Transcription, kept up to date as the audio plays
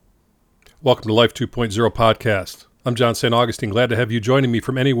Welcome to Life 2.0 podcast. I'm John St. Augustine. Glad to have you joining me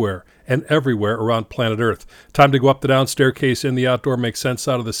from anywhere and everywhere around planet Earth. Time to go up the down staircase in the outdoor, make sense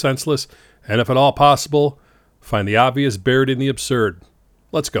out of the senseless, and if at all possible, find the obvious buried in the absurd.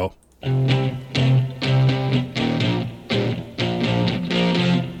 Let's go.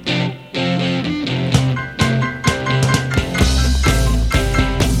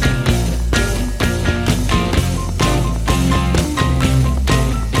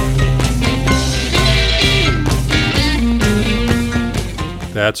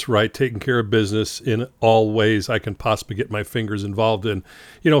 That's right, taking care of business in all ways I can possibly get my fingers involved in.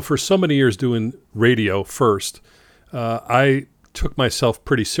 You know, for so many years doing radio first, I took myself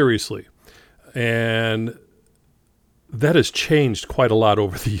pretty seriously. And that has changed quite a lot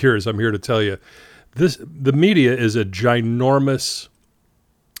over the years, I'm here to tell you. The media is a ginormous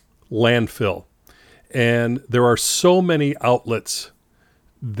landfill. And there are so many outlets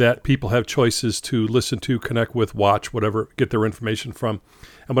that people have choices to listen to, connect with, watch, whatever, get their information from.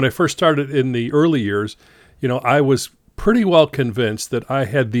 And when I first started in the early years, you know, I was pretty well convinced that I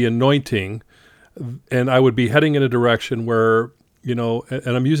had the anointing and I would be heading in a direction where, you know, and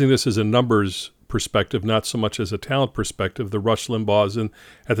I'm using this as a numbers perspective, not so much as a talent perspective, the Rush Limbaughs, and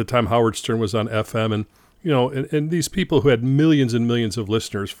at the time Howard Stern was on FM, and, you know, and these people who had millions and millions of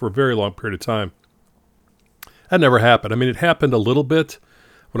listeners for a very long period of time. That never happened. I mean, it happened a little bit.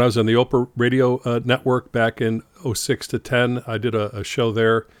 When I was on the Oprah radio network back in 06 to 10, I did a show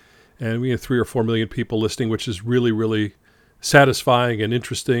there, and we had 3 or 4 million people listening, which is really, really satisfying and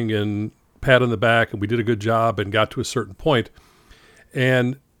interesting and pat on the back, and we did a good job and got to a certain point.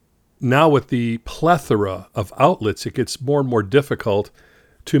 And now with the plethora of outlets, it gets more and more difficult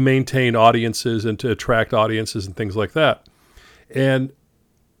to maintain audiences and to attract audiences and things like that. And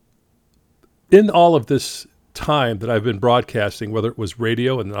in all of this time that I've been broadcasting, whether it was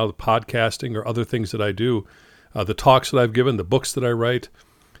radio and now the podcasting or other things that I do, the talks that I've given, the books that I write,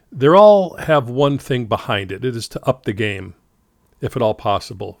 they all have one thing behind it. It is to up the game, if at all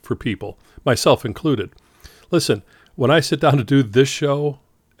possible, for people, myself included. Listen, when I sit down to do this show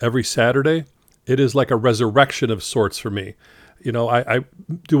every Saturday, it is like a resurrection of sorts for me. You know, I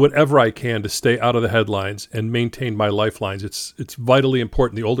do whatever I can to stay out of the headlines and maintain my lifelines. It's vitally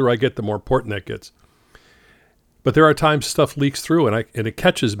important. The older I get, the more important that gets. But there are times stuff leaks through and it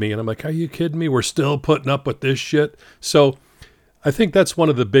catches me and I'm like, are you kidding me? We're still putting up with this shit. So I think that's one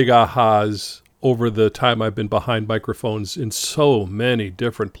of the big ahas over the time I've been behind microphones in so many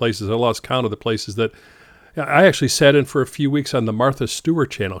different places. I lost count of the places that I actually sat in for a few weeks on the Martha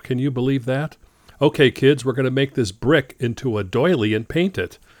Stewart channel. Can you believe that? Okay, kids, we're going to make this brick into a doily and paint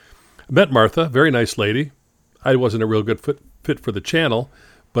it. I met Martha, very nice lady. I wasn't a real good fit for the channel,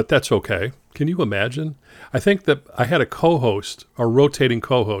 but that's okay. Can you imagine? I think that I had a co-host, a rotating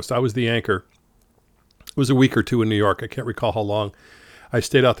co-host. I was the anchor. It was a week or two in New York. I can't recall how long. I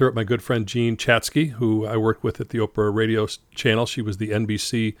stayed out there with my good friend Jean Chatsky, who I worked with at the Oprah radio channel. She was the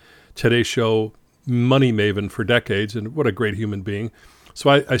NBC Today Show money maven for decades, and what a great human being. So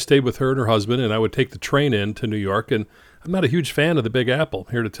I stayed with her and her husband, and I would take the train in to New York, and I'm not a huge fan of the Big Apple,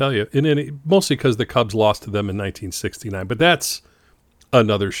 here to tell you, and mostly because the Cubs lost to them in 1969, but that's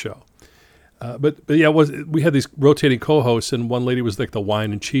another show. But yeah, we had these rotating co-hosts, and one lady was like the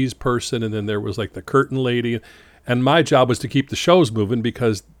wine and cheese person, and then there was like the curtain lady, and my job was to keep the shows moving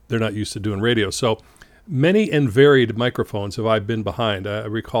because they're not used to doing radio. So many and varied microphones have I been behind. I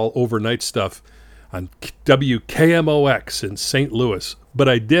recall overnight stuff on WKMOX in St. Louis, but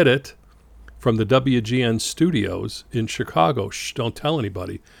I did it from the WGN studios in Chicago. Shh, don't tell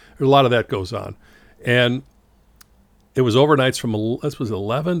anybody. There's a lot of that goes on. And it was overnights from, this was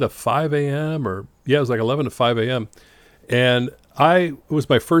 11 to 5 a.m. It was like 11 to 5 a.m. And it was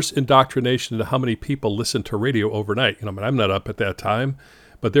my first indoctrination into how many people listen to radio overnight. You know, I mean, I'm not up at that time,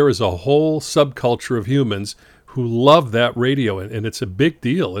 but there is a whole subculture of humans who love that radio, and it's a big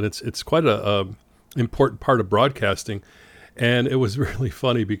deal, and it's quite a important part of broadcasting. And it was really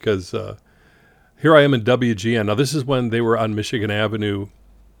funny because here I am in WGN. Now, this is when they were on Michigan Avenue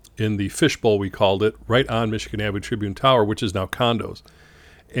in the fishbowl, we called it, right on Michigan Avenue Tribune Tower, which is now condos.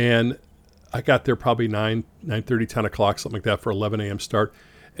 And I got there probably 9:30, 10 o'clock, something like that, for 11 a.m. start.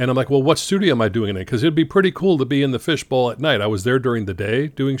 And I'm like, well, what studio am I doing it in? Because it'd be pretty cool to be in the fishbowl at night. I was there during the day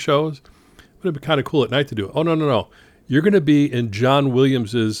doing shows, but it'd be kind of cool at night to do it. Oh, no. You're going to be in John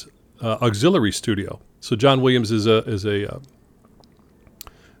Williams's auxiliary studio. So John Williams is a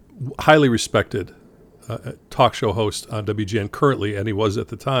highly respected talk show host on WGN currently, and he was at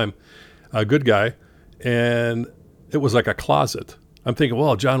the time, a good guy. And it was like a closet. I'm thinking,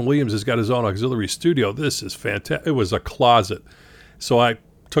 well, John Williams has got his own auxiliary studio. This is fantastic. It was a closet. So I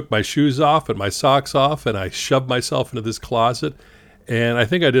took my shoes off and my socks off, and I shoved myself into this closet. And I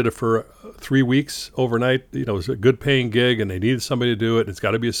think I did it for 3 weeks overnight. It was a good paying gig, and they needed somebody to do it. It's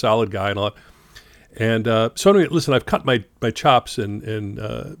got to be a solid guy and all that. And so anyway, listen, I've cut my chops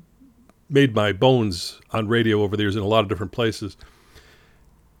and made my bones on radio over the years in a lot of different places.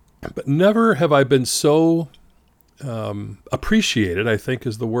 But never have I been so appreciated, I think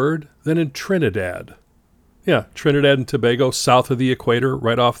is the word, than in Trinidad. Yeah, Trinidad and Tobago, south of the equator,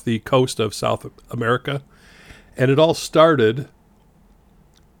 right off the coast of South America. And it all started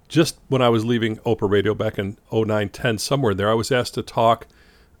just when I was leaving Oprah Radio back in 09-10, somewhere there. I was asked to talk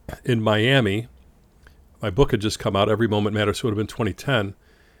in Miami. My book had just come out, Every Moment Matters, so it would have been 2010.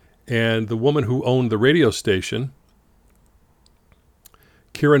 And the woman who owned the radio station,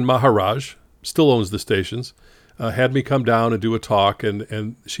 Kiran Maharaj, still owns the stations, had me come down and do a talk.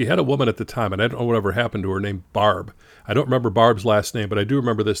 And she had a woman at the time, and I don't know whatever happened to her, named Barb. I don't remember Barb's last name, but I do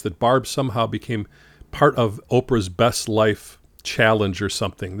remember this, that Barb somehow became part of Oprah's Best Life Challenge or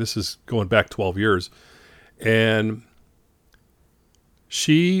something. This is going back 12 years. And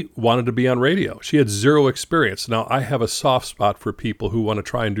she wanted to be on radio. She had zero experience. Now, I have a soft spot for people who want to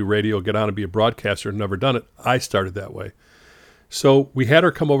try and do radio, get on and be a broadcaster, and never done it. I started that way. So we had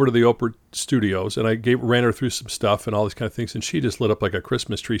her come over to the Oprah studios, and I ran her through some stuff and all these kind of things, and she just lit up like a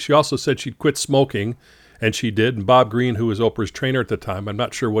Christmas tree. She also said she'd quit smoking, and she did. And Bob Green, who was Oprah's trainer at the time, I'm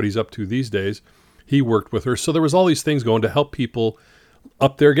not sure what he's up to these days, he worked with her. So there was all these things going to help people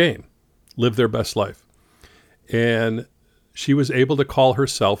up their game, live their best life. And she was able to call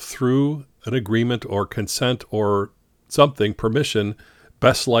herself, through an agreement or consent or something, permission,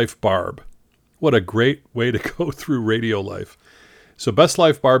 Best Life Barb. What a great way to go through radio life. So Best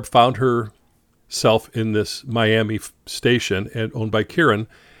Life Barb found herself in this Miami station and owned by Kiran.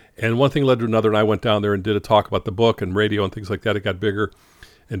 And one thing led to another, and I went down there and did a talk about the book and radio and things like that. It got bigger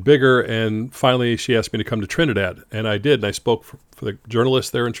and bigger. And finally, she asked me to come to Trinidad. And I did. And I spoke for the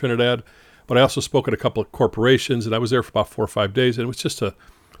journalists there in Trinidad. But I also spoke at a couple of corporations. And I was there for about 4 or 5 days. And it was just a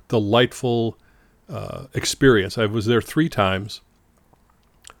delightful experience. I was there 3 times.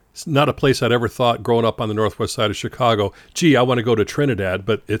 It's not a place I'd ever thought growing up on the northwest side of Chicago, gee, I want to go to Trinidad,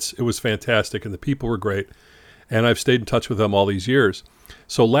 but it was fantastic, and the people were great, and I've stayed in touch with them all these years.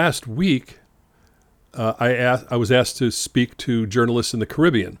 So last week, I was asked to speak to journalists in the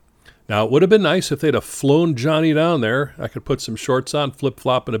Caribbean. Now, it would have been nice if they'd have flown Johnny down there. I could put some shorts on,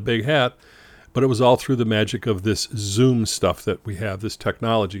 flip-flop, and a big hat, but it was all through the magic of this Zoom stuff that we have, this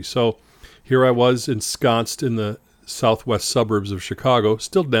technology. So here I was ensconced in the southwest suburbs of Chicago,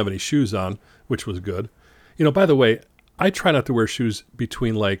 still didn't have any shoes on, which was good. By the way, I try not to wear shoes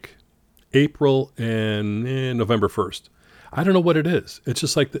between like April and November 1st. I don't know what it is. It's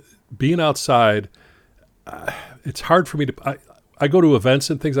just like being outside, it's hard for me to, I go to events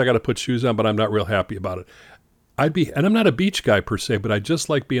and things, I got to put shoes on, but I'm not real happy about it. And I'm not a beach guy per se, but I just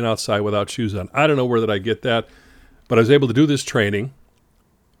like being outside without shoes on. I don't know where that I get that, but I was able to do this training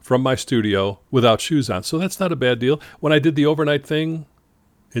from my studio without shoes on. So that's not a bad deal. When I did the overnight thing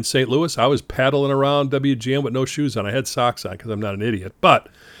in St. Louis, I was paddling around WGN with no shoes on. I had socks on because I'm not an idiot, but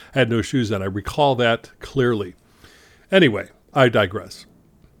I had no shoes on. I recall that clearly. Anyway, I digress.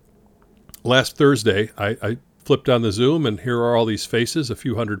 Last Thursday, I flipped on the Zoom, and here are all these faces, a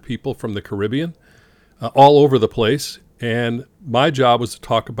few hundred people from the Caribbean, all over the place. And my job was to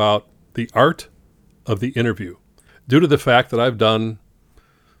talk about the art of the interview. Due to the fact that I've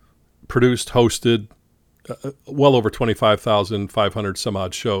produced, hosted well over 25,500 some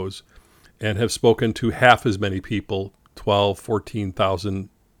odd shows and have spoken to half as many people, 12, 14,000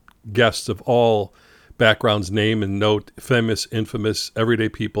 guests of all backgrounds, name and note, famous, infamous, everyday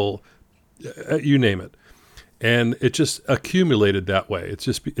people, you name it. And it just accumulated that way. It's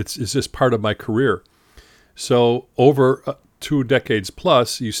just part of my career. So over 2 decades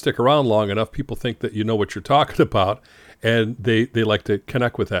plus, you stick around long enough, people think that you know what you're talking about, and they like to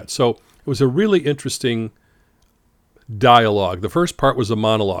connect with that. So it was a really interesting dialogue. The first part was a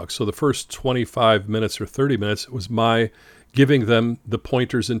monologue. So the first 25 minutes or 30 minutes was my giving them the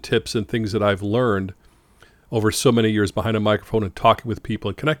pointers and tips and things that I've learned over so many years behind a microphone and talking with people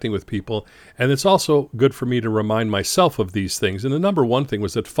and connecting with people. And it's also good for me to remind myself of these things. And the number one thing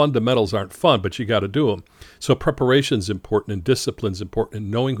was that fundamentals aren't fun, but you got to do them. So preparation's important, and discipline's important,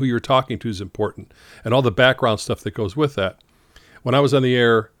 and knowing who you're talking to is important, and all the background stuff that goes with that. When I was on the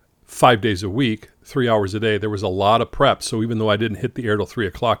air 5 days a week, 3 hours a day, there was a lot of prep. So even though I didn't hit the air till 3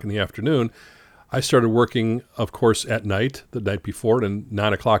 o'clock in the afternoon, I started working, of course, at night, the night before, and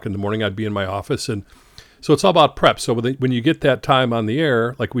 9 o'clock in the morning, I'd be in my office. And so it's all about prep. So when you get that time on the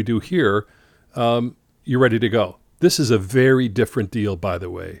air, like we do here, you're ready to go. This is a very different deal, by the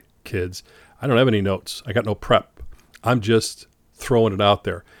way, kids. I don't have any notes. I got no prep. I'm just throwing it out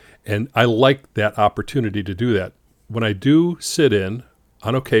there. And I like that opportunity to do that. When I do sit in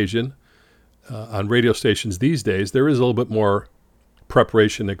on occasion on radio stations these days, there is a little bit more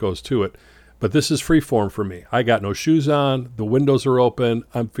preparation that goes to it. But this is free form for me. I got no shoes on. The windows are open.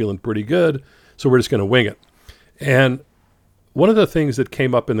 I'm feeling pretty good. So we're just going to wing it. And one of the things that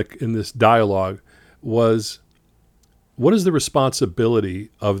came up in this dialogue was, what is the responsibility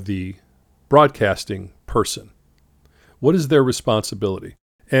of the broadcasting person? What is their responsibility?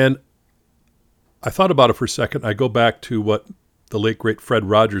 And I thought about it for a second. I go back to what the late, great Fred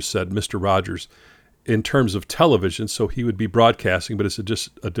Rogers said, Mr. Rogers, in terms of television. So he would be broadcasting, but it's just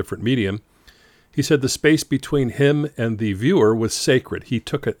a different medium. He said the space between him and the viewer was sacred. He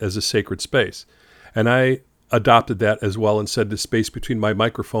took it as a sacred space. And I adopted that as well and said the space between my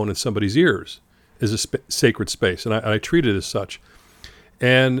microphone and somebody's ears is a sacred space. And I treat it as such.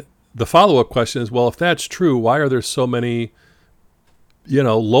 And the follow-up question is, well, if that's true, why are there so many,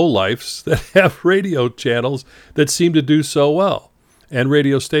 lowlifes that have radio channels that seem to do so well, and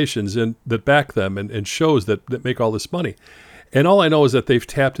radio stations and that back them, and shows that make all this money? And all I know is that they've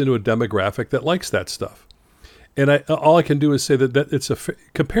tapped into a demographic that likes that stuff. And all I can do is say that it's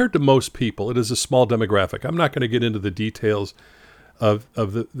compared to most people, it is a small demographic. I'm not going to get into the details of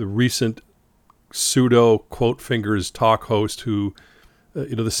the recent pseudo quote fingers talk host who,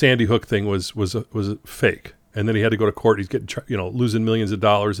 the Sandy Hook thing was a fake. And then he had to go to court. He's getting, losing millions of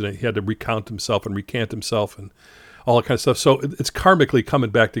dollars, and he had to recant himself and all that kind of stuff. So it's karmically coming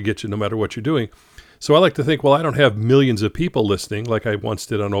back to get you no matter what you're doing. So I like to think, well, I don't have millions of people listening like I once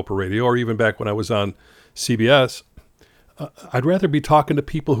did on Oprah Radio, or even back when I was on CBS. I'd rather be talking to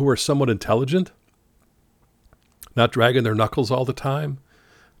people who are somewhat intelligent, not dragging their knuckles all the time,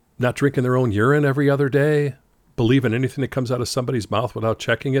 not drinking their own urine every other day, believe in anything that comes out of somebody's mouth without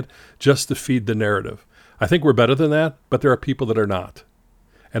checking it, just to feed the narrative. I think we're better than that, but there are people that are not.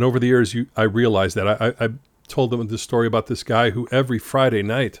 And over the years, I realized that. I told them this story about this guy who every Friday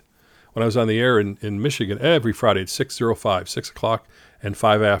night, when I was on the air in Michigan, every Friday at 6:05, 6 o'clock, and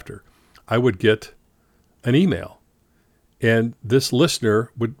 5 after, I would get an email. And this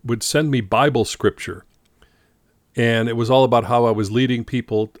listener would send me Bible scripture. And it was all about how I was leading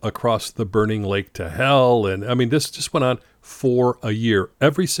people across the burning lake to hell. And I mean, this just went on for a year,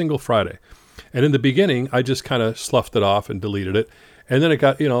 every single Friday. And in the beginning, I just kind of sloughed it off and deleted it. And then it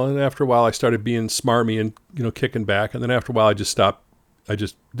got, and after a while I started being smarmy and, kicking back. And then after a while I just stopped. I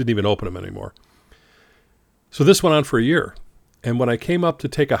just didn't even open them anymore. So this went on for a year. And when I came up to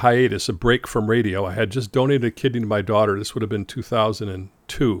take a hiatus, a break from radio, I had just donated a kidney to my daughter. This would have been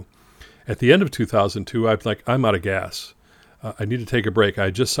 2002. At the end of 2002, I was like, I'm out of gas. I need to take a break. I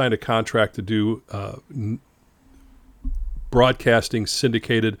had just signed a contract to do broadcasting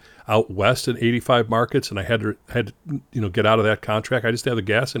syndicated out west in 85 markets, and I had to get out of that contract. I just had the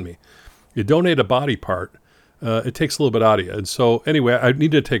gas in me. You donate a body part, it takes a little bit out of you. And so anyway, I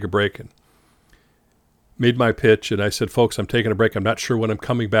needed to take a break and made my pitch. And I said, folks, I'm taking a break. I'm not sure when I'm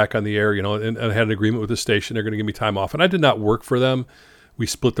coming back on the air, and I had an agreement with the station. They're going to give me time off. And I did not work for them. We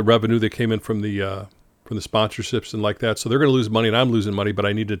split the revenue that came in from the sponsorships and like that. So they're going to lose money and I'm losing money, but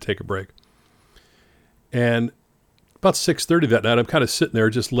I needed to take a break. And about 6:30 that night, I'm kind of sitting there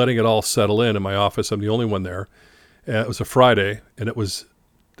just letting it all settle in my office. I'm the only one there. It was a Friday, and it was,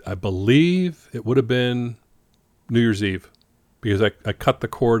 I believe it would have been New Year's Eve, because I cut the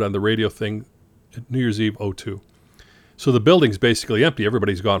cord on the radio thing at New Year's Eve '02. So the building's basically empty.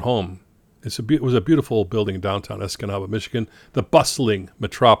 Everybody's gone home. It was a beautiful building in downtown Escanaba, Michigan, the bustling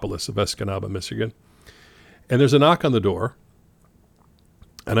metropolis of Escanaba, Michigan. And there's a knock on the door,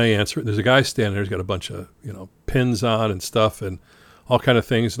 and I answer it. There's a guy standing there. He's got a bunch of pins on and stuff and all kind of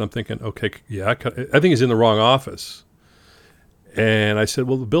things. And I'm thinking, okay, yeah, I think he's in the wrong office. And I said,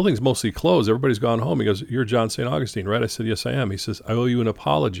 well, the building's mostly closed. Everybody's gone home. He goes, you're John St. Augustine, right? I said, yes, I am. He says, I owe you an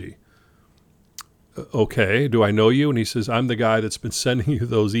apology. Okay, do I know you? And he says, I'm the guy that's been sending you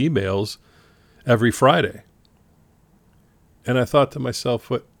those emails every Friday. And I thought to myself,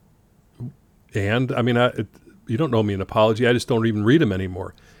 what? And I mean, you don't owe me an apology. I just don't even read them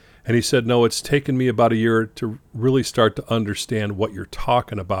anymore. And he said, no, it's taken me about a year to really start to understand what you're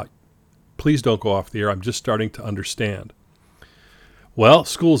talking about. Please don't go off the air. I'm just starting to understand. Well,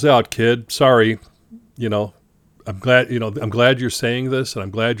 school's out, kid. Sorry. I'm glad you're saying this, and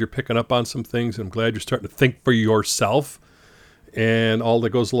I'm glad you're picking up on some things, and I'm glad you're starting to think for yourself and all that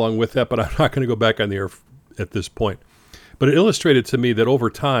goes along with that, but I'm not going to go back on the air at this point. But it illustrated to me that over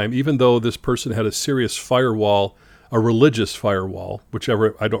time, even though this person had a serious firewall, a religious firewall,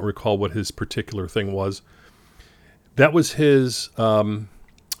 whichever, I don't recall what his particular thing was, That was his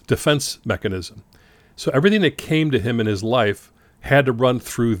defense mechanism. So everything that came to him in his life had to run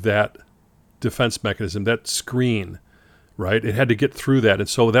through that defense mechanism, that screen, right? It had to get through that. And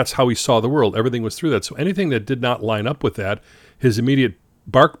so that's how he saw the world. Everything was through that. So anything that did not line up with that, his immediate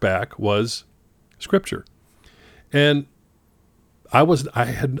bark back was Scripture. And I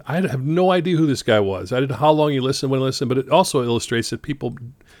have no idea who this guy was. I didn't know how long he listened, when he listened, but it also illustrates that people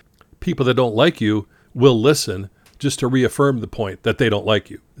that don't like you will listen just to reaffirm the point that they don't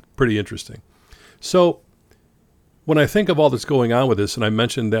like you. Pretty interesting. So when I think of all that's going on with this, and I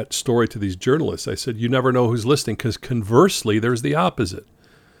mentioned that story to these journalists, I said, you never know who's listening, because conversely, there's the opposite.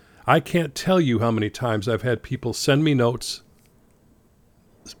 I can't tell you how many times I've had people send me notes,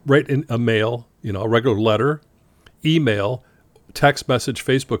 write in a mail, a regular letter, email, text message,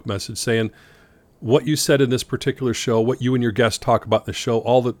 Facebook message saying, what you said in this particular show, what you and your guests talk about in the show,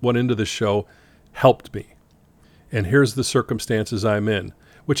 all that went into the show helped me. And here's the circumstances I'm in,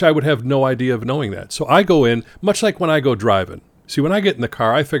 which I would have no idea of knowing that. So I go in, much like when I go driving. See, when I get in the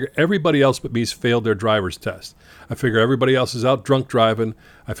car, I figure everybody else but me's failed their driver's test. I figure everybody else is out drunk driving.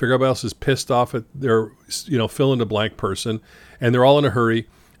 I figure everybody else is pissed off at their, fill in the blank person, and they're all in a hurry.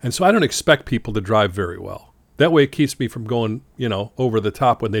 And so I don't expect people to drive very well. That way it keeps me from going, over the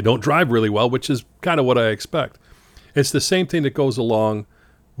top when they don't drive really well, which is kind of what I expect. It's the same thing that goes along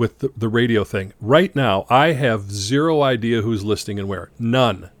with the radio thing. Right now, I have zero idea who's listening and where.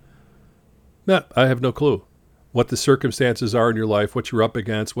 None. No, I have no clue what the circumstances are in your life, what you're up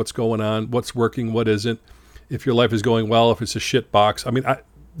against, what's going on, what's working, what isn't, if your life is going well, if it's a shit box.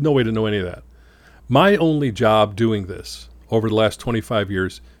 No way to know any of that. My only job doing this over the last 25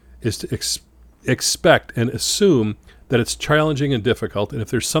 years is to expect and assume that it's challenging and difficult, and if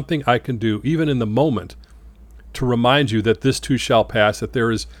there's something I can do, even in the moment, to remind you that this too shall pass, that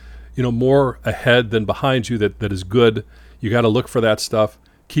there is, more ahead than behind you that is good. You got to look for that stuff.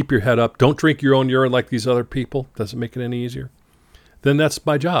 Keep your head up. Don't drink your own urine like these other people. Doesn't make it any easier. Then that's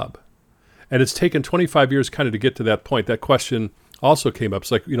my job. And it's taken 25 years kind of to get to that point. That question also came up.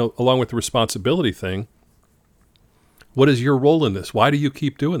 It's like, along with the responsibility thing, what is your role in this? Why do you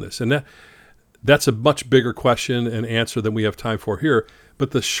keep doing this? And that's a much bigger question and answer than we have time for here.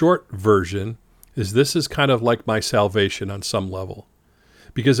 But the short version is this is kind of like my salvation on some level.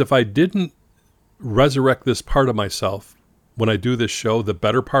 Because if I didn't resurrect this part of myself when I do this show, the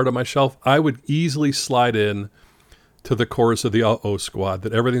better part of myself, I would easily slide in to the chorus of the uh-oh squad,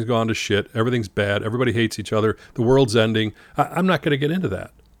 that everything's gone to shit, everything's bad, everybody hates each other, the world's ending. I'm not going to get into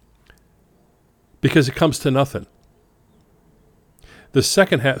that because it comes to nothing. The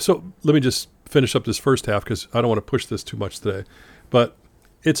second half, so let me just finish up this first half because I don't want to push this too much today, but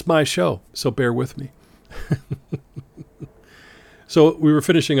it's my show, so bear with me. So we were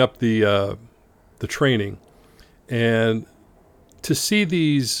finishing up the training, and to see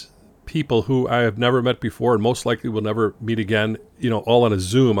these people who I have never met before and most likely will never meet again, all on a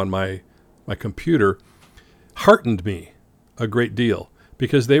Zoom on my computer, heartened me a great deal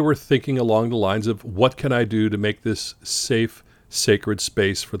because they were thinking along the lines of what can I do to make this safe, sacred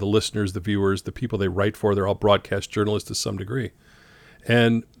space for the listeners, the viewers, the people they write for. They're all broadcast journalists to some degree.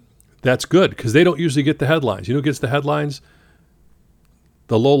 And that's good because they don't usually get the headlines. You know who gets the headlines?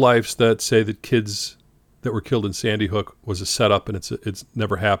 The lowlifes that say that kids that were killed in Sandy Hook was a setup and it's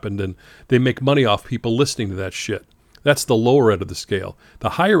never happened, and they make money off people listening to that shit. That's the lower end of the scale. The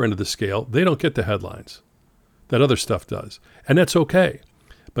higher end of the scale, they don't get the headlines. That other stuff does. And that's okay.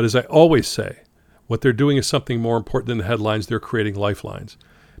 But as I always say, what they're doing is something more important than the headlines. They're creating lifelines.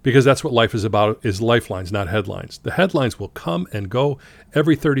 Because that's what life is about, is lifelines, not headlines. The headlines will come and go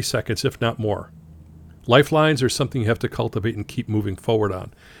every 30 seconds, if not more. Lifelines are something you have to cultivate and keep moving forward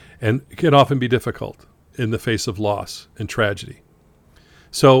on. And it can often be difficult in the face of loss and tragedy.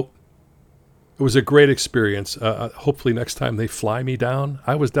 So it was a great experience. Hopefully next time they fly me down.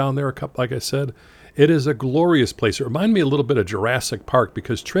 I was down there like I said. It is a glorious place. It reminded me a little bit of Jurassic Park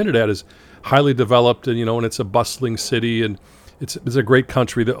because Trinidad is highly developed and, and it's a bustling city and it's a great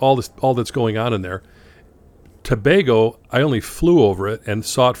country, all that's going on in there. Tobago, I only flew over it and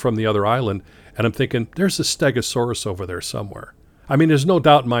saw it from the other island, and I'm thinking, there's a stegosaurus over there somewhere. I mean, there's no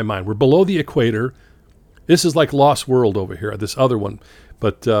doubt in my mind. We're below the equator. This is like Lost World over here, this other one.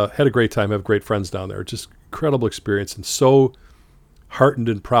 But had a great time, have great friends down there. Just incredible experience, and so heartened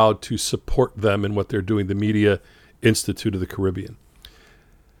and proud to support them in what they're doing, the Media Institute of the Caribbean.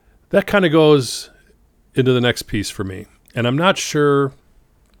 That kind of goes into the next piece for me. And I'm not sure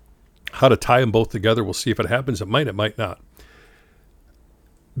how to tie them both together. We'll see if it happens. It might not.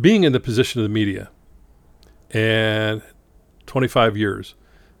 Being in the position of the media and 25 years.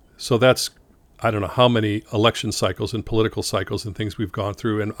 So that's I don't know how many election cycles and political cycles and things we've gone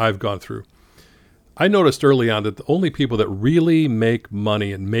through and I've gone through. I noticed early on that the only people that really make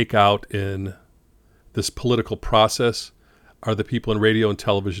money and make out in this political process are the people in radio and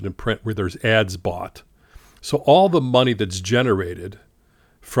television and print where there's ads bought. So all the money that's generated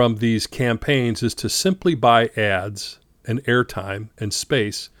from these campaigns is to simply buy ads and airtime and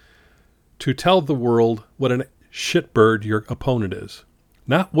space to tell the world what a shitbird your opponent is.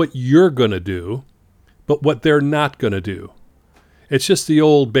 Not what you're going to do, but what they're not going to do. It's just the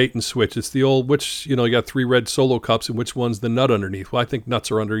old bait and switch. It's the old, you got 3 red Solo cups and which one's the nut underneath. Well, I think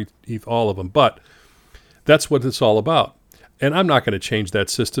nuts are underneath all of them, but that's what it's all about. And I'm not going to change that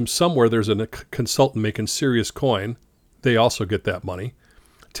system. Somewhere there's a consultant making serious coin. They also get that money.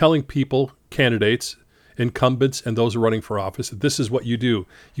 Telling people, candidates, incumbents, and those running for office that this is what you do.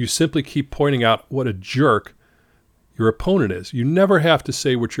 You simply keep pointing out what a jerk your opponent is. You never have to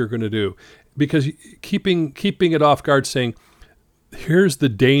say what you're going to do, because keeping it off guard, saying, here's the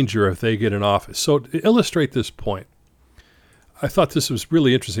danger if they get in office. So to illustrate this point, I thought this was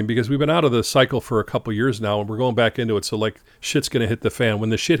really interesting because we've been out of the cycle for a couple years now and we're going back into it. So like shit's going to hit the fan.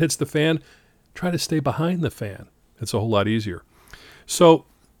 When the shit hits the fan, try to stay behind the fan. It's a whole lot easier. So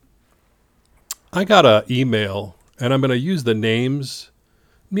I got an email, and I'm going to use the names.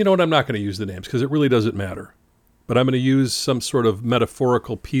 You know what? I'm not going to use the names because it really doesn't matter. But I'm going to use some sort of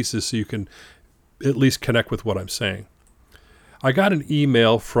metaphorical pieces so you can at least connect with what I'm saying. I got an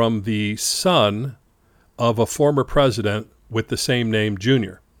email from the son of a former president with the same name,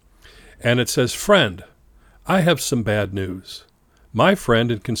 Junior. And it says, "Friend, I have some bad news. My friend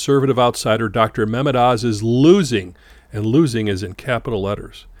and conservative outsider, Dr. Mehmet Oz, is losing, and losing is in capital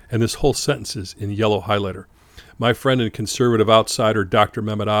letters. And this whole sentence is in yellow highlighter. My friend and conservative outsider, Dr.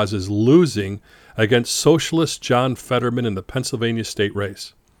 Mehmet Oz, is losing against socialist John Fetterman in the Pennsylvania state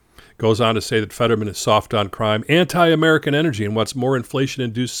race." Goes on to say that Fetterman is soft on crime, anti-American energy, and what's more,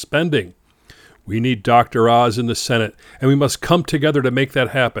 inflation-induced spending. "We need Dr. Oz in the Senate, and we must come together to make that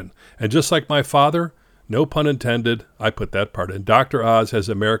happen. And just like my father, no pun intended, I put that part in, Dr. Oz has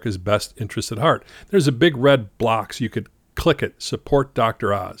America's best interest at heart." There's a big red block, so you could click it, support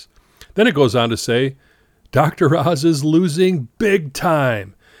Dr. Oz. Then it goes on to say, Dr. Oz is losing big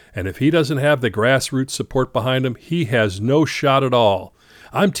time. And if he doesn't have the grassroots support behind him, he has no shot at all.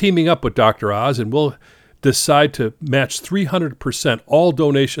 I'm teaming up with Dr. Oz, and we'll decide to match 300% all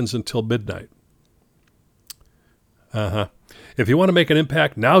donations until midnight. If you want to make an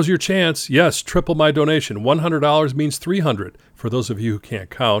impact, now's your chance. Yes, triple my donation. $100 means $300. For those of you who can't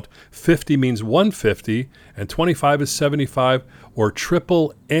count, 50 means $150, and 25 is $75, or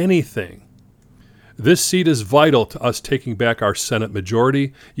triple anything. This seat is vital to us taking back our Senate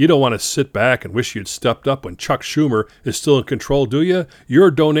majority. You don't want to sit back and wish you'd stepped up when Chuck Schumer is still in control, do you? Your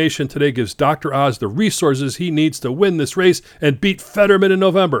donation today gives Dr. Oz the resources he needs to win this race and beat Fetterman in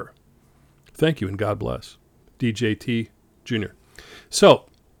November. Thank you, and God bless. DJT Jr. So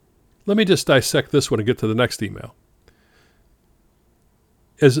let me just dissect this one and get to the next email.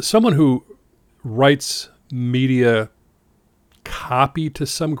 As someone who writes media copy to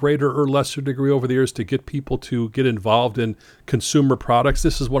some greater or lesser degree over the years to get people to get involved in consumer products,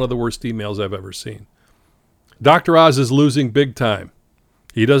 this is one of the worst emails I've ever seen. Dr. Oz is losing big time.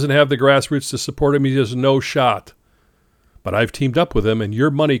 He doesn't have the grassroots to support him. He has no shot. But I've teamed up with him, and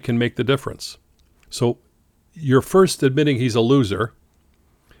your money can make the difference. So you're first admitting he's a loser,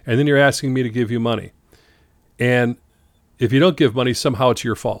 and then you're asking me to give you money. And if you don't give money, somehow it's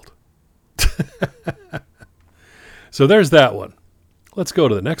your fault. So there's that one. Let's go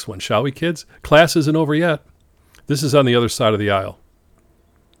to the next one, shall we, kids? Class isn't over yet. This is on the other side of the aisle.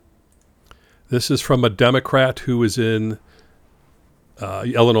 This is from a Democrat who is in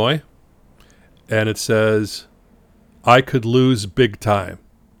Illinois, and it says, "I could lose big time.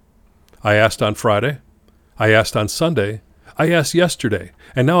 I asked on Friday. I asked on Sunday. I asked yesterday.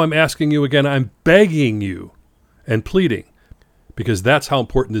 And now I'm asking you again. I'm begging you and pleading, because that's how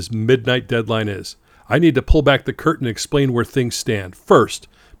important this midnight deadline is. I need to pull back the curtain and explain where things stand. First,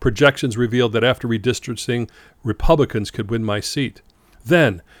 projections revealed that after redistricting, Republicans could win my seat.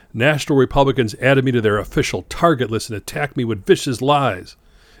 Then, national Republicans added me to their official target list and attacked me with vicious lies.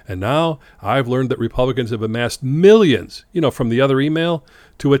 And now I've learned that Republicans have amassed millions, from the other email,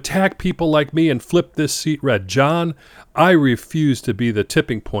 to attack people like me and flip this seat red. John, I refuse to be the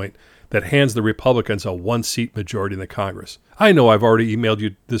tipping point that hands the Republicans a one-seat majority in the Congress. I know I've already emailed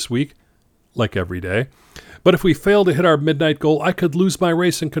you this week, like every day. But if we fail to hit our midnight goal, I could lose my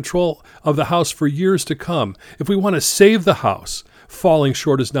race and control of the House for years to come. If we want to save the House, falling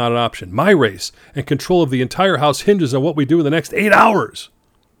short is not an option. My race and control of the entire House hinges on what we do in the next 8 hours.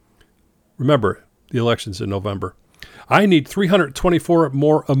 Remember, the election's in November. I need 324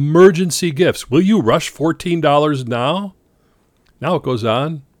 more emergency gifts. Will you rush $14 now? Now it goes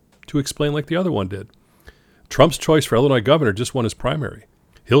on to explain like the other one did. Trump's choice for Illinois governor just won his primary.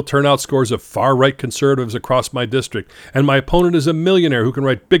 He'll turn out scores of far-right conservatives across my district, and my opponent is a millionaire who can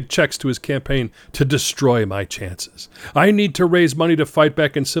write big checks to his campaign to destroy my chances. I need to raise money to fight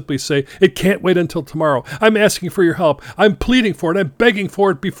back and simply say, it can't wait until tomorrow. I'm asking for your help. I'm pleading for it. I'm begging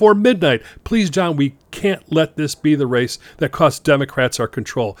for it before midnight. Please, John, we can't let this be the race that costs Democrats our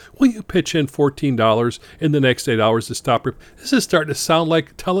control. Will you pitch in $14 in the next 8 hours to stop? This is starting to sound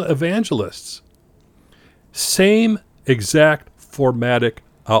like televangelists. Same exact formatic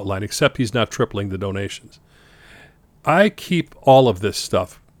outline, except he's not tripling the donations. I keep all of this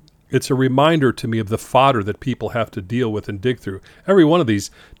stuff. It's a reminder to me of the fodder that people have to deal with and dig through. Every one of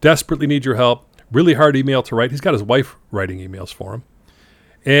these desperately need your help, really hard email to write. He's got his wife writing emails for him.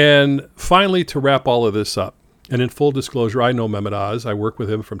 And finally, to wrap all of this up, and in full disclosure, I know Mehmet Oz. I worked with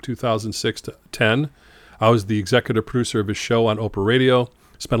him from 2006 to 10. I was the executive producer of his show on Oprah Radio,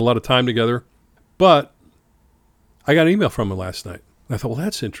 spent a lot of time together. But I got an email from him last night. I thought, well,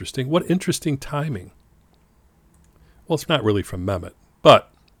 that's interesting. What interesting timing. Well, it's not really from Mehmet, but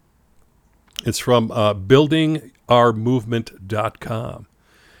it's from buildingourmovement.com.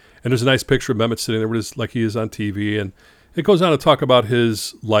 And there's a nice picture of Mehmet sitting there like he is on TV. And it goes on to talk about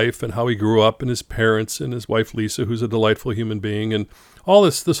his life and how he grew up and his parents and his wife, Lisa, who's a delightful human being. And all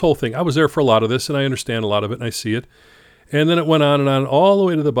this whole thing. I was there for a lot of this, and I understand a lot of it, and I see it. And then it went on and on all the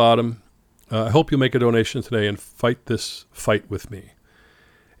way to the bottom. I hope you make a donation today and fight this fight with me.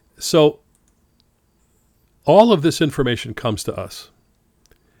 So all of this information comes to us,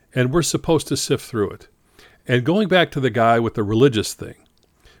 and we're supposed to sift through it. And going back to the guy with the religious thing,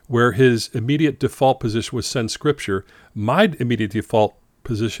 where his immediate default position was send scripture, my immediate default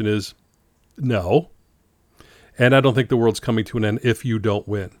position is no. And I don't think the world's coming to an end if you don't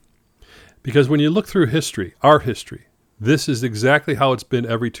win. Because when you look through history, our history, this is exactly how it's been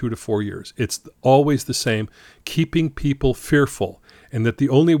every 2 to 4 years. It's always the same, keeping people fearful, and that the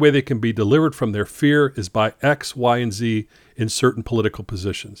only way they can be delivered from their fear is by X, Y, and Z in certain political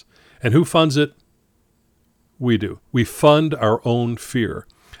positions. And who funds it? We do. We fund our own fear.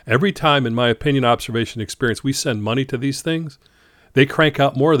 Every time, in my opinion, observation, experience, we send money to these things, they crank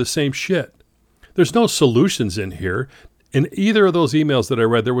out more of the same shit. There's no solutions in here. In either of those emails that I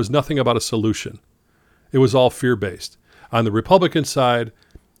read, there was nothing about a solution. It was all fear-based. On the Republican side,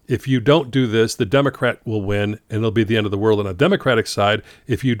 if you don't do this, the Democrat will win, and it'll be the end of the world. On the Democratic side,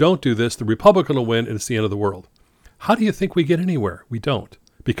 if you don't do this, the Republican will win, and it's the end of the world. How do you think we get anywhere? We don't,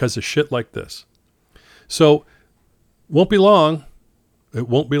 because of shit like this. So, it won't be long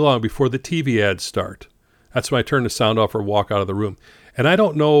before the TV ads start. That's when I turn the sound off or walk out of the room. And I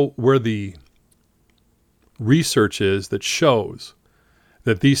don't know where the research is that shows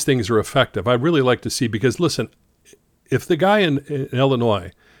that these things are effective. I'd really like to see, because listen, if the guy in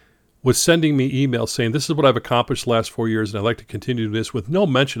Illinois was sending me emails saying, this is what I've accomplished the last 4 years, and I'd like to continue this with no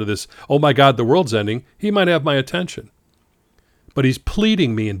mention of this, oh my God, the world's ending, he might have my attention. But he's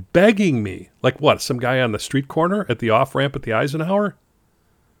pleading me and begging me, like what, some guy on the street corner at the off-ramp at the Eisenhower?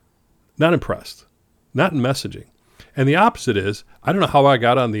 Not impressed. Not in messaging. And the opposite is, I don't know how I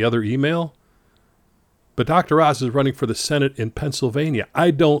got on the other email, but Dr. Oz is running for the Senate in Pennsylvania.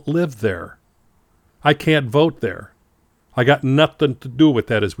 I don't live there. I can't vote there. I got nothing to do with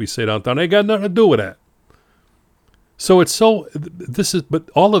that, as we say downtown. I got nothing to do with that. So but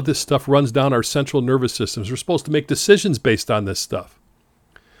all of this stuff runs down our central nervous systems. We're supposed to make decisions based on this stuff.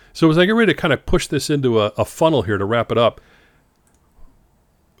 So as I get ready to kind of push this into a funnel here to wrap it up,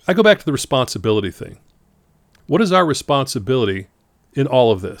 I go back to the responsibility thing. What is our responsibility in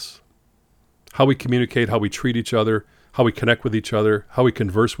all of this? How we communicate, how we treat each other, how we connect with each other, how we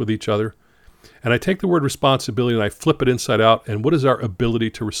converse with each other. And I take the word responsibility and I flip it inside out. And what is our ability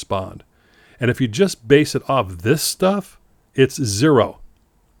to respond? And if you just base it off this stuff, it's zero.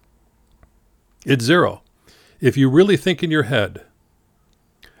 It's zero. If you really think in your head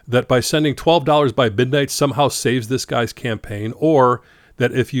that by sending $12 by midnight somehow saves this guy's campaign, or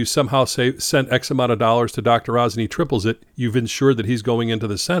that if you somehow send X amount of dollars to Dr. Oz and he triples it, you've ensured that he's going into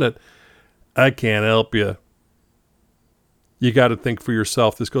the Senate, I can't help you. You got to think for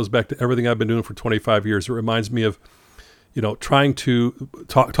yourself. This goes back to everything I've been doing for 25 years. It reminds me of, trying to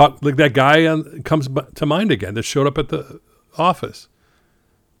talk like that guy comes to mind again that showed up at the office.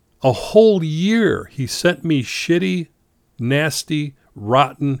 A whole year he sent me shitty, nasty,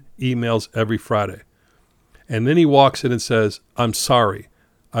 rotten emails every Friday. And then he walks in and says, I'm sorry.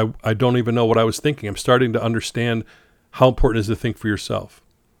 I don't even know what I was thinking. I'm starting to understand how important it is to think for yourself.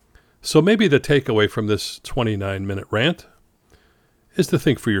 So maybe the takeaway from this 29-minute rant is to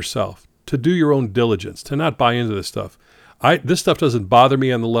think for yourself, to do your own diligence, to not buy into this stuff. This stuff doesn't bother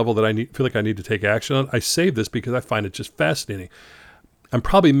me on the level that feel like I need to take action on. I save this because I find it just fascinating. I'm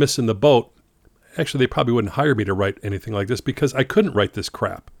probably missing the boat. Actually, they probably wouldn't hire me to write anything like this because I couldn't write this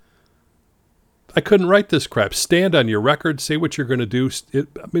crap. Stand on your record, say what you're going to do.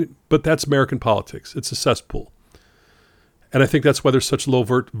 But that's American politics. It's a cesspool. And I think that's why there's such low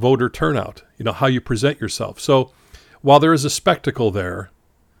voter turnout, how you present yourself. So while there is a spectacle there,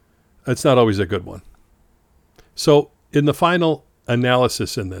 it's not always a good one. So in the final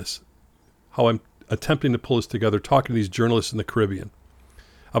analysis in this, how I'm attempting to pull this together, talking to these journalists in the Caribbean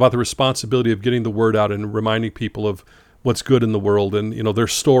about the responsibility of getting the word out and reminding people of what's good in the world and, their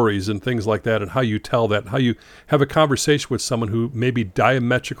stories and things like that and how you tell that, and how you have a conversation with someone who may be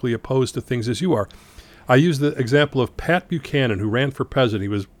diametrically opposed to things as you are. I use the example of Pat Buchanan, who ran for president. He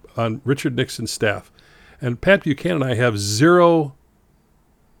was on Richard Nixon's staff. And Pat Buchanan and I have zero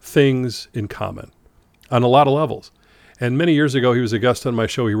things in common on a lot of levels. And many years ago, he was a guest on my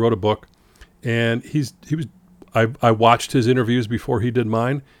show. He wrote a book, and I watched his interviews before he did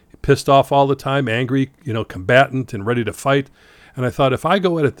mine. Pissed off all the time, angry, combatant and ready to fight. And I thought, if I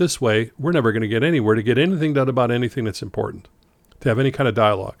go at it this way, we're never going to get anywhere to get anything done about anything that's important, to have any kind of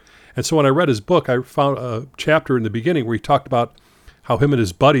dialogue. And so when I read his book, I found a chapter in the beginning where he talked about how him and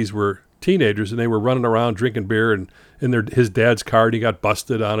his buddies were teenagers and they were running around drinking beer and in his dad's car, and he got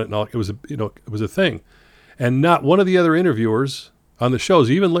busted on it, and all. It was a thing. And not one of the other interviewers on the shows,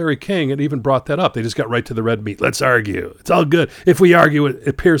 even Larry King, had even brought that up. They just got right to the red meat. Let's argue. It's all good. If we argue, it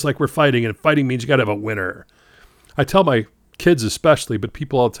appears like we're fighting, and fighting means you got to have a winner. I tell my kids especially, but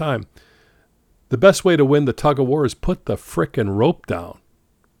people all the time, the best way to win the tug of war is put the frickin' rope down.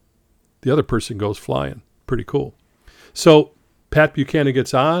 The other person goes flying. Pretty cool. So Pat Buchanan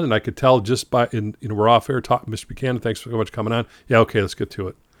gets on, and I could tell just by, we're off air talking, Mr. Buchanan, thanks so much for coming on. Yeah, okay, let's get to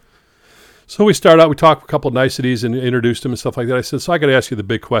it. So we start out, we talk a couple of niceties and introduced him and stuff like that. I said, so I got to ask you the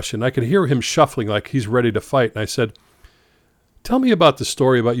big question. I could hear him shuffling like he's ready to fight. And I said, tell me about the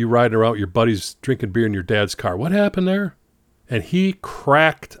story about you riding around with your buddies drinking beer in your dad's car. What happened there? And he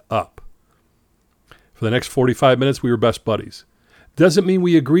cracked up. For the next 45 minutes, we were best buddies. Doesn't mean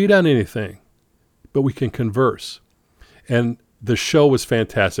we agreed on anything, but we can converse. And the show was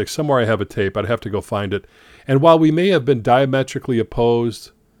fantastic. Somewhere I have a tape. I'd have to go find it. And while we may have been diametrically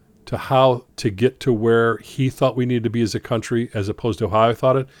opposed to how to get to where he thought we needed to be as a country as opposed to how I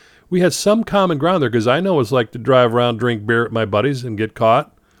thought it, we had some common ground there, because I know it's like to drive around, drink beer with my buddies and get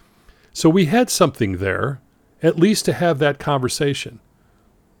caught. So we had something there, at least to have that conversation.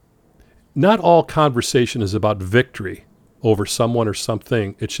 Not all conversation is about victory over someone or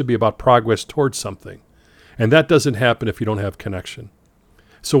something. It should be about progress towards something. And that doesn't happen if you don't have connection.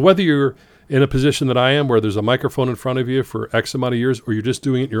 So whether you're in a position that I am, where there's a microphone in front of you for X amount of years, or you're just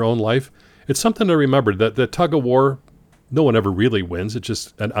doing it in your own life, it's something to remember that the tug of war, no one ever really wins. It's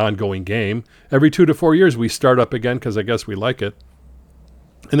just an ongoing game. Every 2 to 4 years, we start up again because I guess we like it.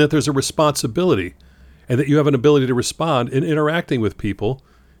 And that there's a responsibility, and that you have an ability to respond in interacting with people,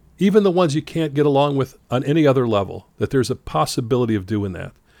 even the ones you can't get along with on any other level, that there's a possibility of doing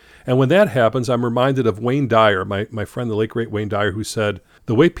that. And when that happens, I'm reminded of Wayne Dyer, my friend, the late great Wayne Dyer, who said,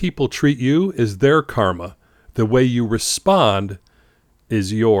 the way people treat you is their karma. The way you respond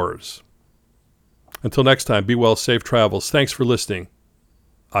is yours. Until next time, be well, safe travels. Thanks for listening.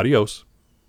 Adios.